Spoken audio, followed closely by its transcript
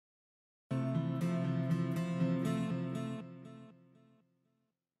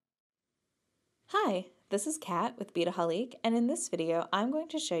Hi, this is Kat with Beadaholique, and in this video I'm going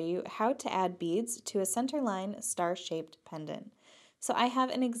to show you how to add beads to a centerline star-shaped pendant. So I have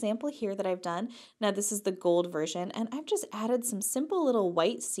an example here that I've done. Now this is the gold version, and I've just added some simple little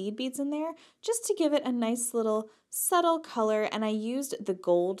white seed beads in there just to give it a nice little subtle color, and I used the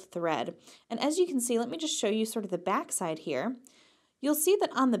gold thread. And as you can see, let me just show you sort of the back side here. You'll see that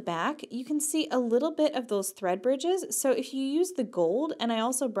on the back, you can see a little bit of those thread bridges. So if you use the gold, and I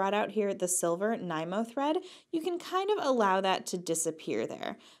also brought out here the silver NYMO thread, you can kind of allow that to disappear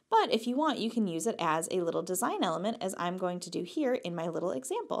there. But if you want, you can use it as a little design element, as I'm going to do here in my little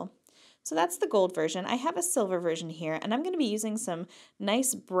example. So that's the gold version. I have a silver version here, and I'm going to be using some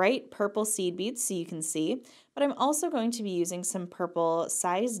nice bright purple seed beads so you can see, but I'm also going to be using some purple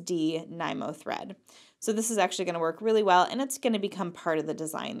size D NYMO thread. So this is actually going to work really well, and it's going to become part of the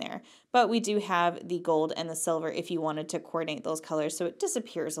design there. But we do have the gold and the silver if you wanted to coordinate those colors so it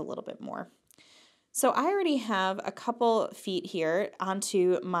disappears a little bit more. So I already have a couple feet here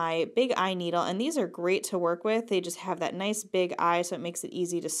onto my big eye needle, and these are great to work with. They just have that nice big eye, so it makes it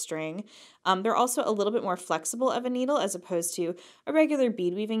easy to string. They're also a little bit more flexible of a needle as opposed to a regular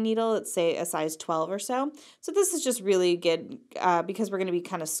bead weaving needle, let's say a size 12 or so. So this is just really good because we're going to be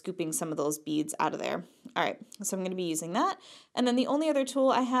kind of scooping some of those beads out of there. All right, so I'm going to be using that. And then the only other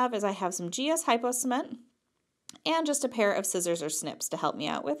tool I have is I have some GS Hypo Cement and just a pair of scissors or snips to help me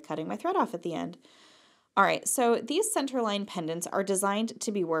out with cutting my thread off at the end. All right, so these centerline pendants are designed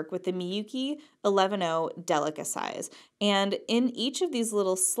to be worked with the Miyuki 11.0 Delica size. And in each of these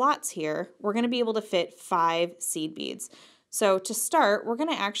little slots here, we're going to be able to fit 5 seed beads. So to start, we're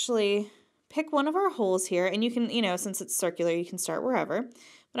going to actually pick one of our holes here, and you can, since it's circular, you can start wherever.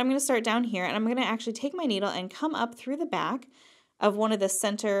 But I'm going to start down here, and I'm going to actually take my needle and come up through the back of one of the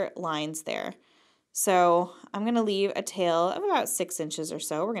center lines there. So I'm going to leave a tail of about 6 inches or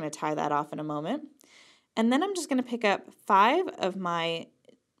so. We're going to tie that off in a moment. And then I'm just going to pick up 5 of my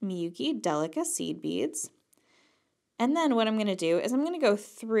Miyuki Delica seed beads. And then what I'm going to do is I'm going to go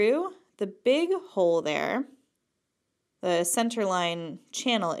through the big hole there, the centerline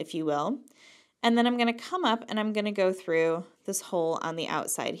channel, if you will. And then I'm going to come up and I'm going to go through this hole on the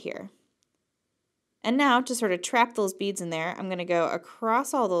outside here. And now to sort of trap those beads in there, I'm going to go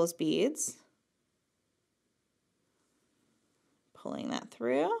across all those beads, pulling that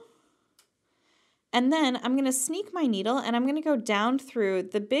through. And then I'm going to sneak my needle and I'm going to go down through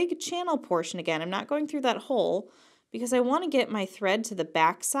the big channel portion again. I'm not going through that hole because I want to get my thread to the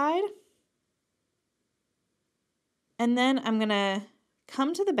back side. And then I'm going to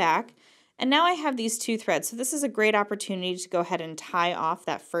come to the back, and now I have these 2 threads. So this is a great opportunity to go ahead and tie off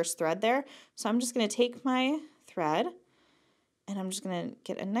that first thread there. So I'm just going to take my thread and I'm just going to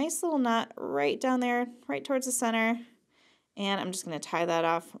get a nice little knot right down there, right towards the center. And I'm just going to tie that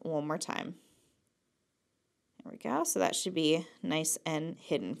off one more time. There we go. So that should be nice and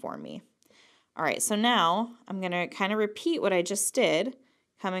hidden for me. All right, so now I'm going to kind of repeat what I just did,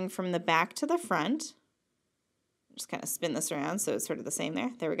 coming from the back to the front. Just kind of spin this around so it's sort of the same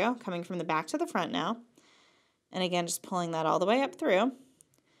there. There we go. Coming from the back to the front now. And again, just pulling that all the way up through.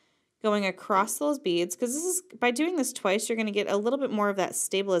 Going across those beads, because this is, by doing this twice, you're going to get a little bit more of that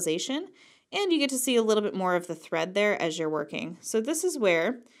stabilization, and you get to see a little bit more of the thread there as you're working. So this is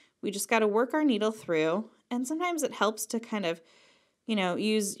where we just got to work our needle through. And sometimes it helps to kind of,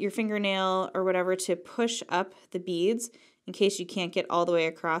 use your fingernail or whatever to push up the beads in case you can't get all the way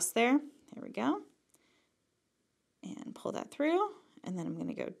across there. There we go. And pull that through. And then I'm going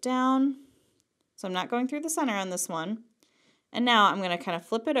to go down. So I'm not going through the center on this one. And now I'm going to kind of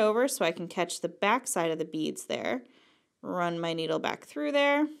flip it over so I can catch the back side of the beads there. Run my needle back through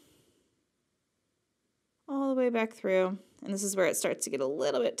there. All the way back through. And this is where it starts to get a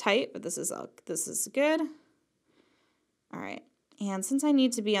little bit tight, but this is good. All right, and since I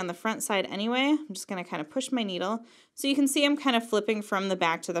need to be on the front side anyway, I'm just going to kind of push my needle. So you can see I'm kind of flipping from the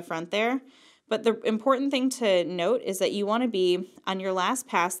back to the front there. But the important thing to note is that you want to be, on your last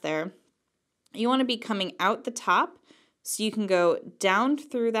pass there, you want to be coming out the top so you can go down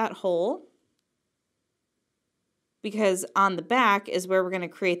through that hole, because on the back is where we're going to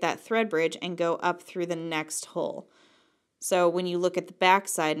create that thread bridge and go up through the next hole. So when you look at the back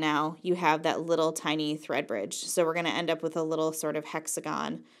side now, you have that little tiny thread bridge. So we're going to end up with a little sort of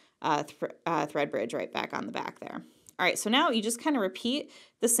hexagon thread bridge right back on the back there. All right, so now you just kind of repeat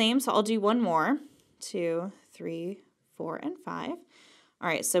the same. So I'll do one more, 2, 3, 4, and 5. All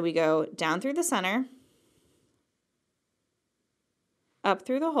right, so we go down through the center, up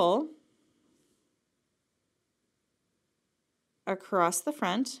through the hole, across the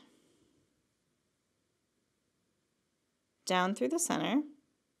front, down through the center,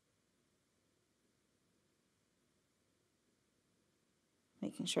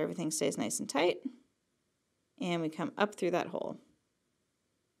 making sure everything stays nice and tight. And we come up through that hole.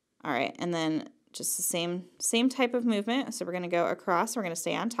 All right, and then just the same type of movement. So we're going to go across. We're going to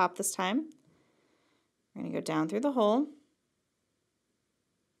stay on top this time. We're going to go down through the hole.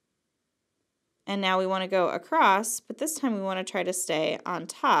 And now we want to go across, but this time we want to try to stay on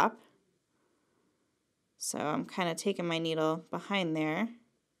top. So I'm kind of taking my needle behind there.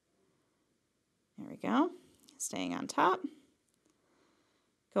 There we go. Staying on top.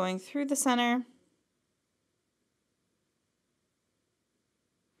 Going through the center.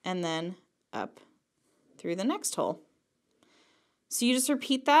 And then up through the next hole. So you just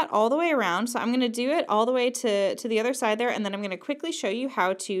repeat that all the way around. So I'm going to do it all the way to the other side there, and then I'm going to quickly show you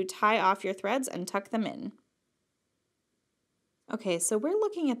how to tie off your threads and tuck them in. Okay, so we're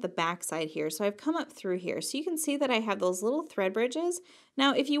looking at the back side here. So I've come up through here. So you can see that I have those little thread bridges.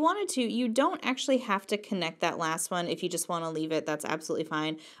 Now, if you wanted to, you don't actually have to connect that last one. If you just want to leave it, that's absolutely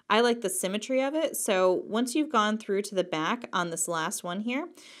fine. I like the symmetry of it. So once you've gone through to the back on this last one here,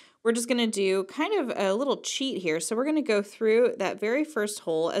 we're just going to do kind of a little cheat here. So we're going to go through that very first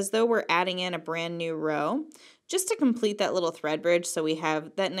hole as though we're adding in a brand new row just to complete that little thread bridge so we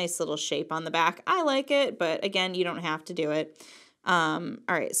have that nice little shape on the back. I like it, but again, you don't have to do it. All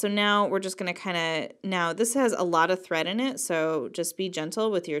right, so now we're just going to kind of, now this has a lot of thread in it, so just be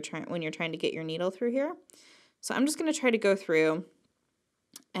gentle with your when you're trying to get your needle through here. So I'm just going to try to go through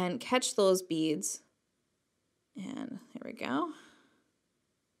and catch those beads. And there we go.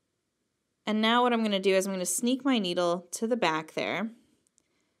 And now what I'm going to do is I'm going to sneak my needle to the back there.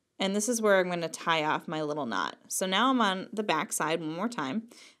 And this is where I'm going to tie off my little knot. So now I'm on the back side one more time.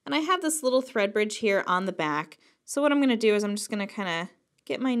 And I have this little thread bridge here on the back. So what I'm going to do is I'm just going to kind of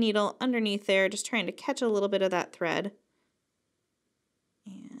get my needle underneath there, just trying to catch a little bit of that thread.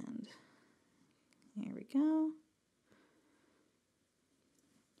 And there we go.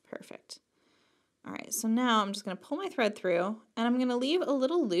 Perfect. All right, so now I'm just going to pull my thread through, and I'm going to leave a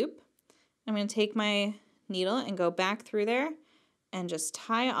little loop. I'm going to take my needle and go back through there and just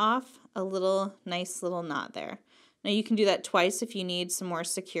tie off a little nice little knot there. Now you can do that twice if you need some more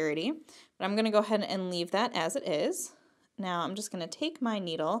security, but I'm going to go ahead and leave that as it is. Now I'm just going to take my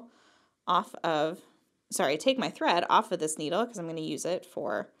needle off of, take my thread off of this needle because I'm going to use it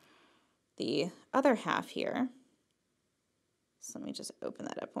for the other half here. So let me just open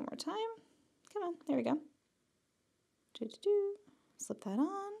that up one more time. Come on, there we go. Slip that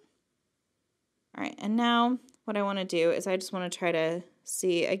on. All right, and now what I want to do is I just want to try to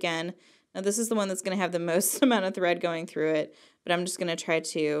see again. Now this is the one that's going to have the most amount of thread going through it, but I'm just going to try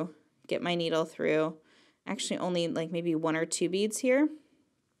to get my needle through. Actually only like maybe 1 or 2 beads here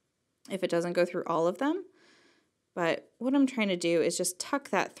if it doesn't go through all of them. But what I'm trying to do is just tuck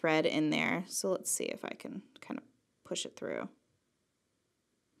that thread in there. So let's see if I can kind of push it through.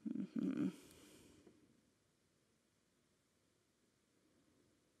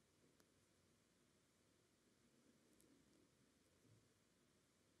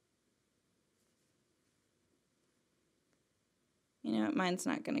 You know what, mine's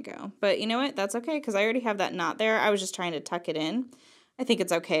not going to go. But you know what, that's okay because I already have that knot there. I was just trying to tuck it in. I think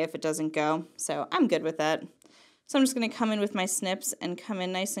it's okay if it doesn't go, so I'm good with that. So I'm just going to come in with my snips and come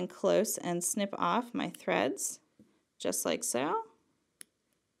in nice and close and snip off my threads, just like so.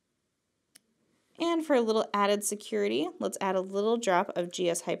 And for a little added security, let's add a little drop of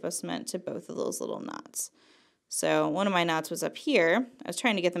GS Hypo Cement to both of those little knots. So one of my knots was up here. I was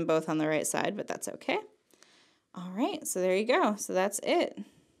trying to get them both on the right side, but that's okay. All right, so there you go. So that's it.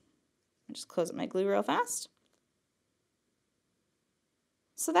 I'll just close up my glue real fast.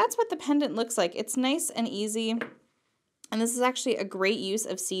 So that's what the pendant looks like. It's nice and easy. And this is actually a great use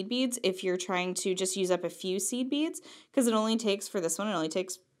of seed beads if you're trying to just use up a few seed beads, because it only takes, for this one, it only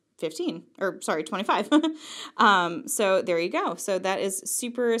takes 25. So there you go. So that is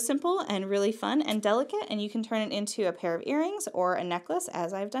super simple and really fun and delicate, and you can turn it into a pair of earrings or a necklace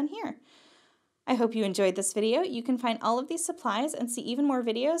as I've done here. I hope you enjoyed this video. You can find all of these supplies and see even more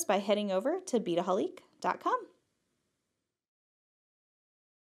videos by heading over to Beadaholique.com.